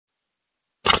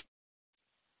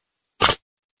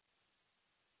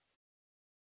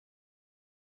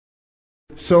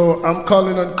So I'm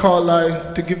calling on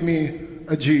Carlisle to give me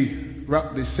a G.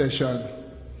 Wrap this session.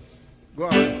 Go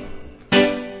on.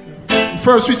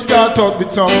 First we start out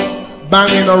with some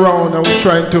banging around and we're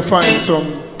trying to find some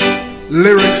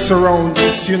lyrics around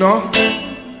this, you know.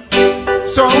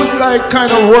 So I would like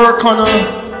kind of work on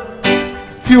a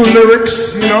few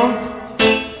lyrics, you know.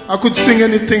 I could sing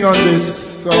anything on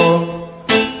this, so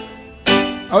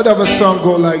I would have a song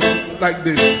go like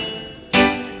this.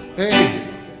 Hey,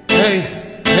 hey,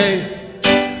 hey,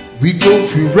 we go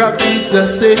through rap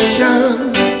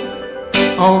session,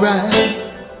 alright.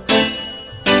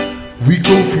 We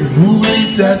go through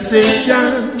rules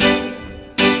session,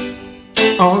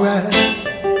 alright.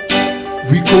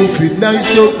 We go through nice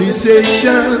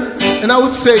session, and I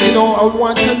would say, you know, I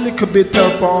want a little bit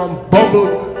of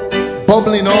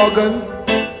bubbling organ.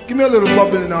 Give me a little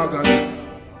bubbling organ.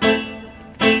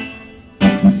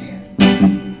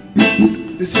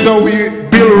 This is how we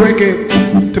build reggae,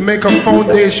 to make a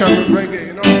foundation with reggae,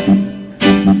 you know.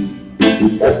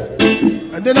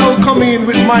 And then I'll come in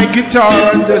with my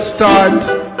guitar and just start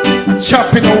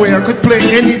chopping away. I could play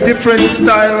any different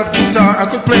style of guitar. I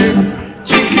could play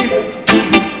cheeky.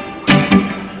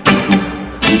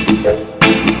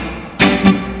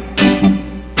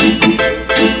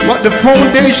 But the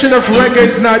foundation of reggae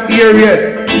is not here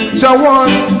yet. So I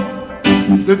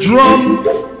want the drum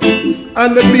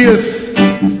and the bass.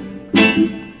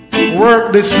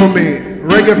 Work this for me.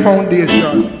 Reggae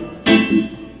foundation.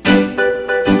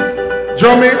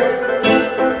 Drumming.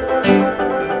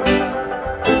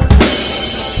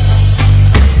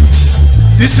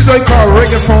 This is what I call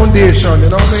reggae foundation, you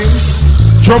know what I mean?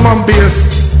 Drum and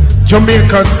bass,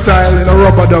 Jamaican style, in a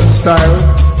rubber dub style,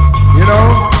 you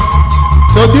know?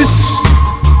 So this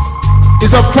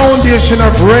is a foundation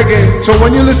of reggae. So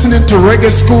when you're listening to Reggae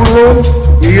Schoolroom,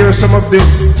 you hear some of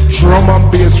this drum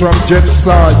and bass from Jet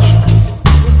Sarge.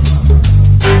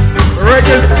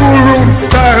 Reggae Schoolroom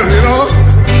style, you know?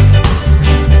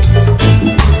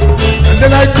 And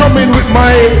then I come in with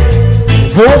my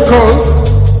vocals,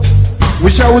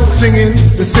 wish I would sing in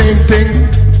the same thing.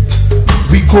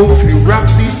 We go through rap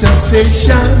this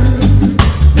sensation,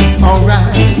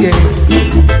 alright, yeah.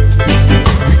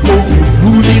 We go through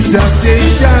Rudy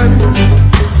sensation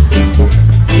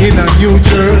in a New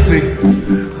Jersey.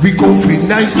 We go through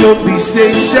nice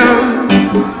sensation,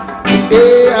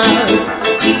 yeah.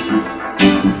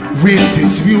 With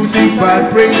this music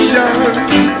vibration.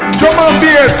 Drum and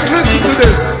bass, listen to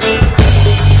this.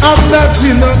 I'm not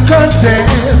in a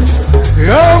contest,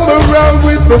 I'm around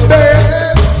with the best.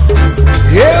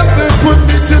 Yeah, they put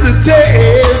me to the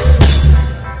test.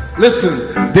 Listen,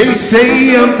 they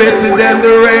say I'm better than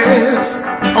the rest.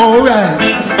 Alright.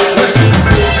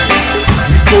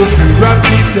 We go through rap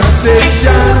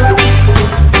sensation.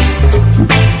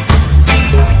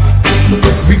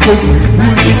 We go through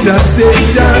rude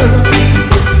sensation.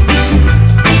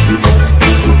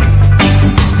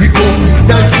 We go through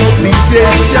national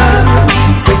sensation.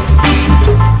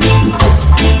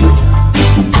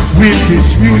 With this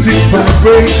music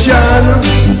vibration.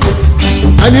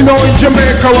 And you know in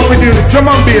Jamaica what we do, drum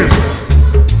and bass.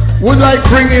 Would like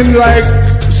bring in like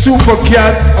Super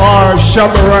Cat or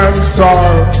Shabaranks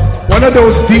or one of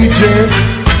those DJs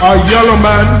or Yellow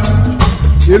Man.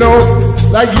 You know,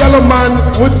 like Yellow Man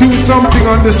would do something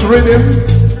on this rhythm.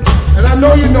 And I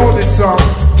know you know this song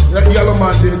that Yellow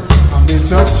Man did. I've been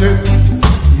searching.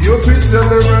 You feel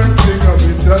the right thing, I've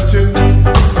been searching.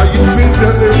 Are you feel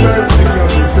the right thing,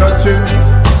 I've been searching.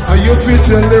 Are you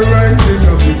feel the right thing,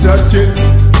 I've been searching.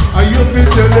 Are you feel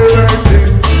the right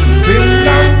thing? Bing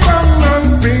lam bang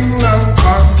lam, bing lam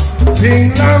bang,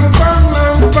 bing lam bang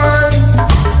lam bang.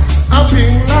 A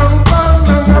bing lam bang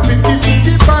lam, a bing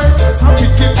keep bang, a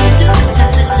bing keep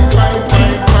bang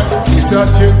bang. Be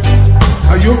searching.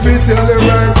 Are you feel the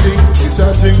right thing? Be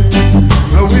searching.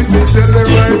 Are we feel the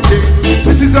right thing?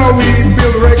 This is how we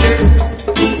build reggae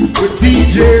with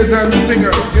DJs and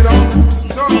singers, you know.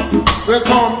 So,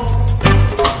 welcome.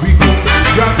 We go to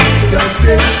rap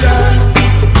sensation.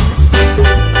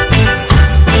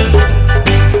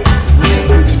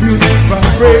 It's music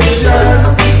vibration.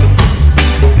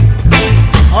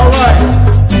 Alright,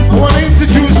 I want to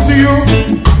introduce to you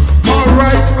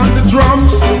Alright on the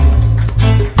drums.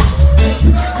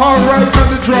 Alright on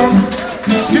the drums.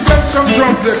 Give them some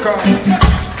drums there, Carl.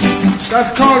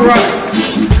 That's called right.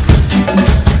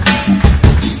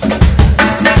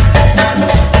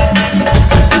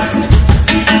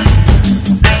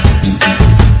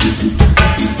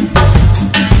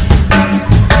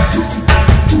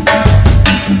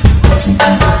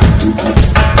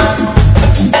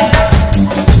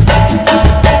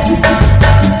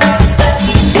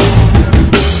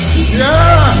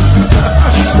 Yeah.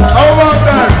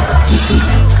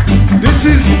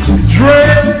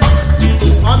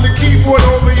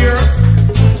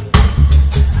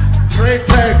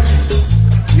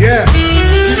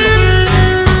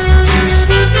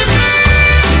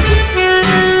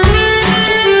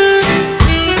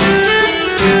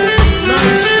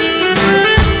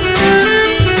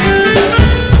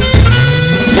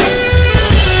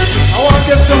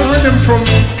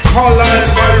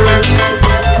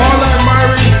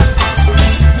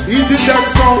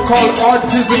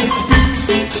 Autism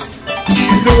Speaks.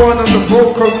 He's the one on the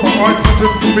vocal for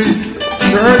Autism Speak.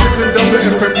 You heard it in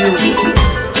WFMU.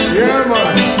 Yeah, man.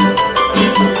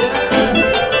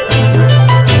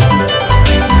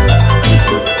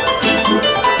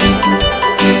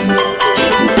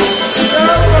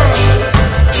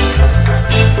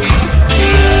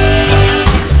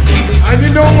 And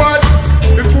you know what?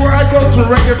 Before I go to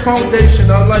Reggae Foundation,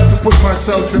 I'd like to put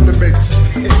myself in the mix.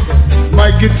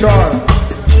 My guitar.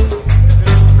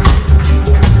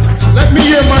 Let me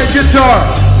hear my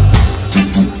guitar.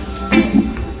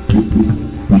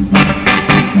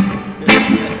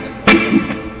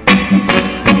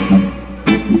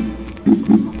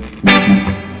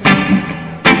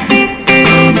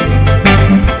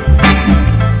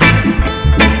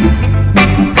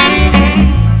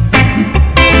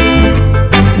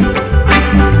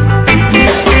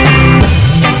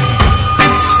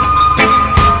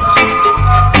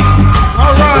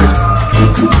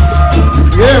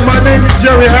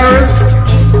 Jerry Harris,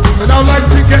 and I'd like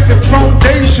to get the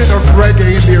foundation of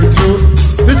reggae in here too.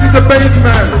 This is the bass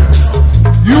man.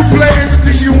 You play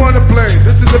anything you want to play.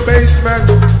 This is the bass man.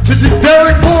 This is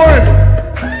Derek Bourne.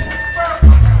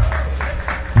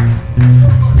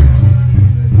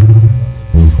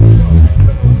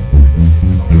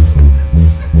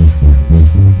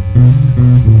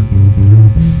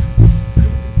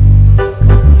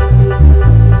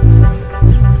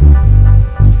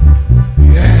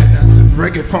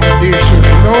 Reggae Foundation,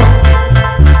 you know?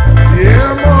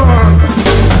 Yeah, man.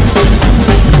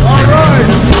 All right.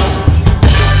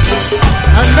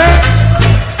 And next,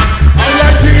 I'd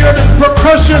like to hear the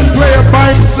percussion player by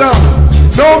himself.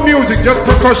 No music, just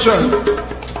percussion.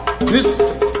 This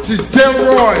is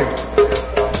Delroy.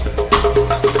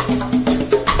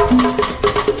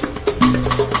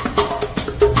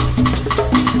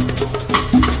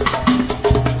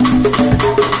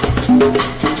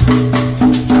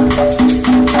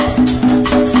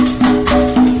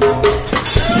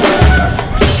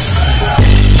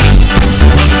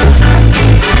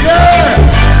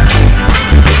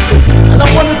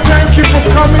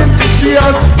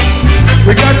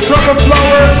 We got Trouble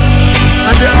Flowers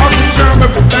and the Army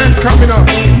German band coming up.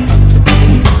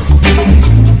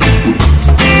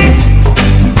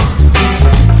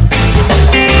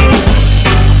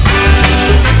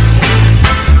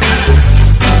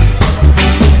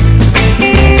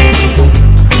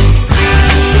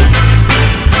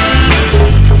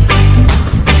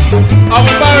 How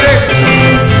about it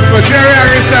for Jerry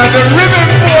Harris and the Rhythm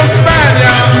Force Band,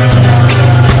 y'all?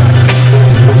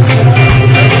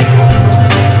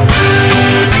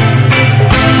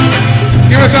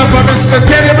 Give it up for Mr.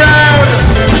 Kenny Brown.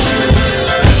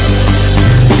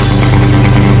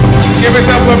 Give it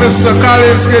up for Mr.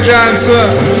 Collins Johnson.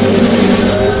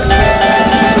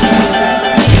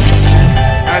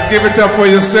 And give it up for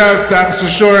yourself. Thanks for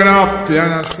showing up. You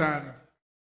understand?